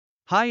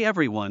Hi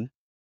everyone.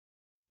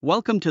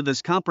 Welcome to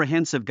this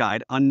comprehensive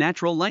guide on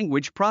natural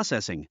language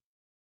processing.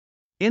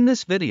 In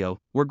this video,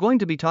 we're going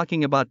to be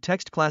talking about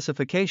text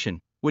classification,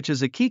 which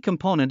is a key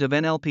component of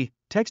NLP.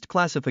 Text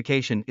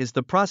classification is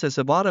the process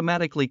of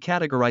automatically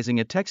categorizing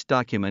a text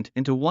document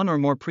into one or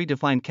more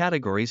predefined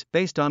categories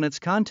based on its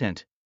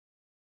content.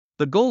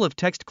 The goal of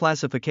text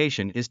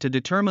classification is to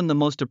determine the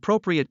most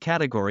appropriate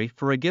category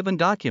for a given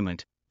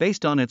document,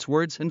 based on its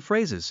words and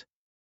phrases.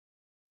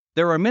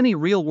 There are many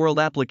real-world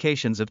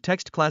applications of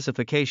text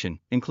classification,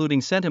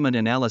 including sentiment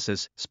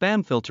analysis,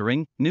 spam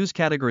filtering, news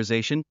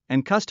categorization,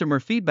 and customer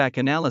feedback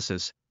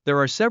analysis. There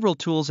are several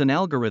tools and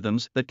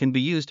algorithms that can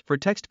be used for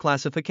text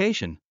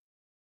classification.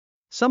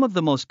 Some of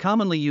the most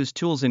commonly used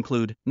tools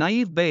include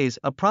naive Bayes,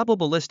 a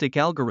probabilistic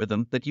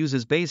algorithm that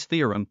uses Bayes'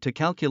 theorem to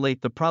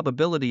calculate the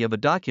probability of a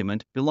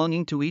document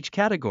belonging to each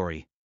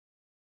category.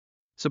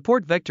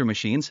 Support vector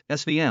machines,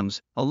 SVMs,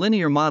 a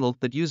linear model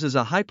that uses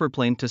a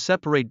hyperplane to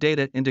separate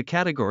data into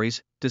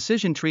categories.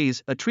 Decision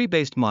trees, a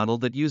tree-based model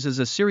that uses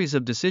a series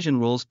of decision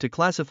rules to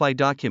classify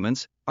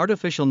documents.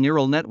 Artificial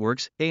neural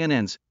networks,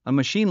 ANNs, a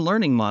machine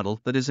learning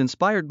model that is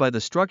inspired by the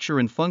structure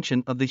and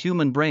function of the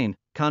human brain.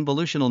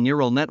 Convolutional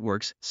neural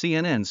networks,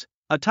 CNNs,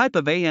 a type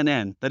of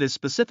ANN that is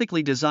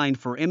specifically designed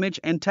for image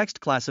and text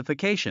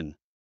classification.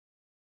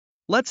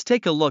 Let's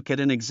take a look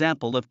at an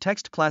example of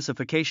text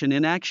classification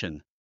in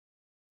action.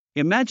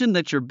 Imagine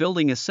that you're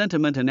building a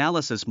sentiment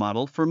analysis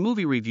model for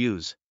movie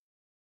reviews.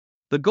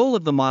 The goal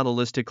of the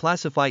model is to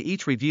classify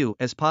each review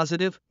as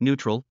positive,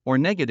 neutral, or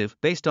negative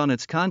based on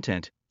its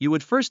content. You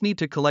would first need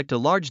to collect a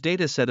large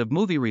data set of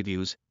movie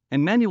reviews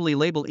and manually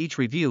label each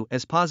review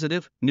as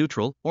positive,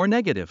 neutral, or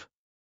negative.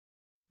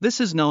 This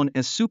is known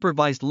as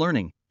supervised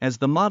learning, as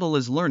the model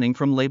is learning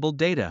from labeled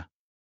data.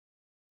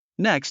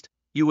 Next,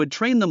 you would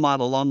train the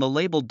model on the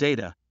labeled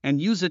data and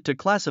use it to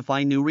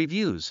classify new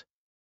reviews.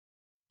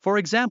 For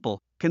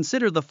example,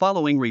 consider the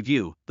following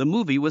review: "The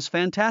movie was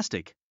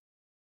fantastic.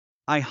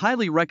 I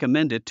highly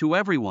recommend it to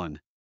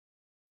everyone."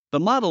 The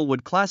model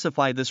would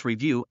classify this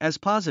review as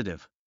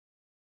positive.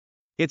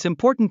 It's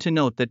important to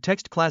note that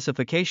text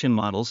classification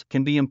models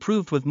can be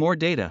improved with more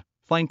data,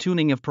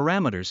 fine-tuning of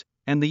parameters,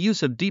 and the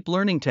use of deep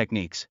learning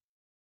techniques.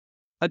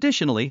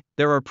 Additionally,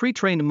 there are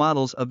pre-trained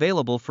models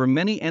available for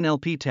many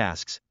NLP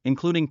tasks,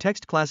 including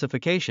text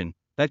classification,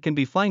 that can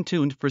be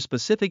fine-tuned for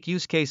specific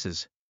use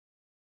cases.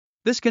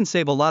 This can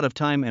save a lot of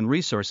time and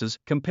resources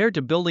compared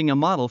to building a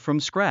model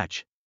from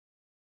scratch.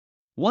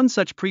 One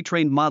such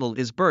pre-trained model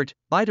is BERT,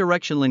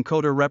 bidirectional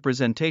encoder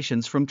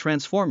representations from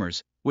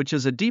transformers, which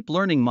is a deep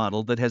learning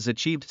model that has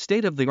achieved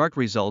state-of-the-art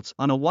results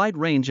on a wide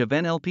range of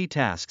NLP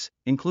tasks,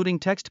 including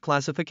text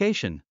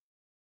classification.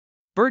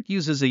 BERT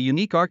uses a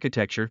unique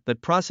architecture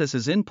that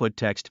processes input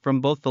text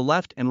from both the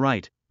left and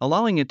right,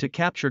 allowing it to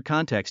capture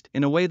context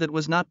in a way that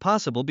was not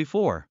possible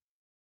before.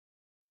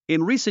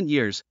 In recent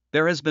years,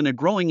 there has been a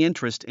growing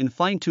interest in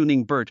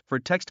fine-tuning BERT for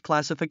text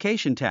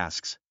classification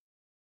tasks.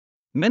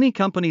 Many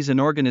companies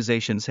and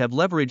organizations have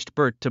leveraged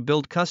BERT to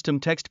build custom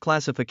text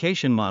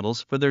classification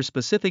models for their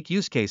specific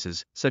use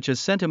cases, such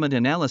as sentiment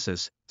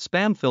analysis,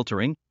 spam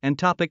filtering, and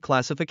topic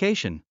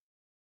classification.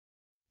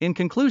 In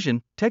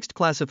conclusion, text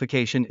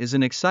classification is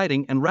an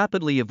exciting and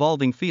rapidly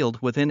evolving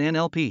field within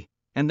NLP,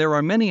 and there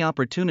are many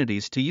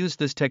opportunities to use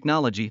this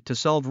technology to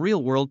solve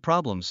real-world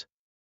problems.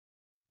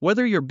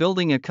 Whether you're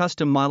building a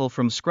custom model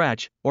from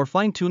scratch or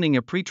fine-tuning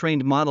a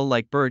pre-trained model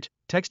like BERT,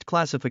 text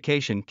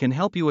classification can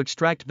help you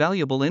extract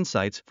valuable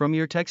insights from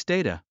your text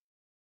data.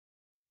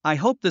 I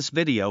hope this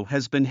video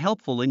has been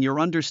helpful in your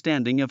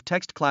understanding of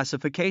text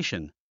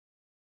classification.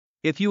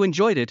 If you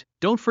enjoyed it,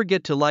 don't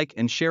forget to like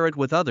and share it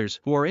with others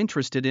who are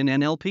interested in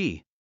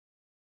NLP.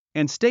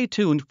 And stay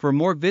tuned for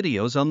more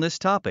videos on this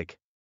topic.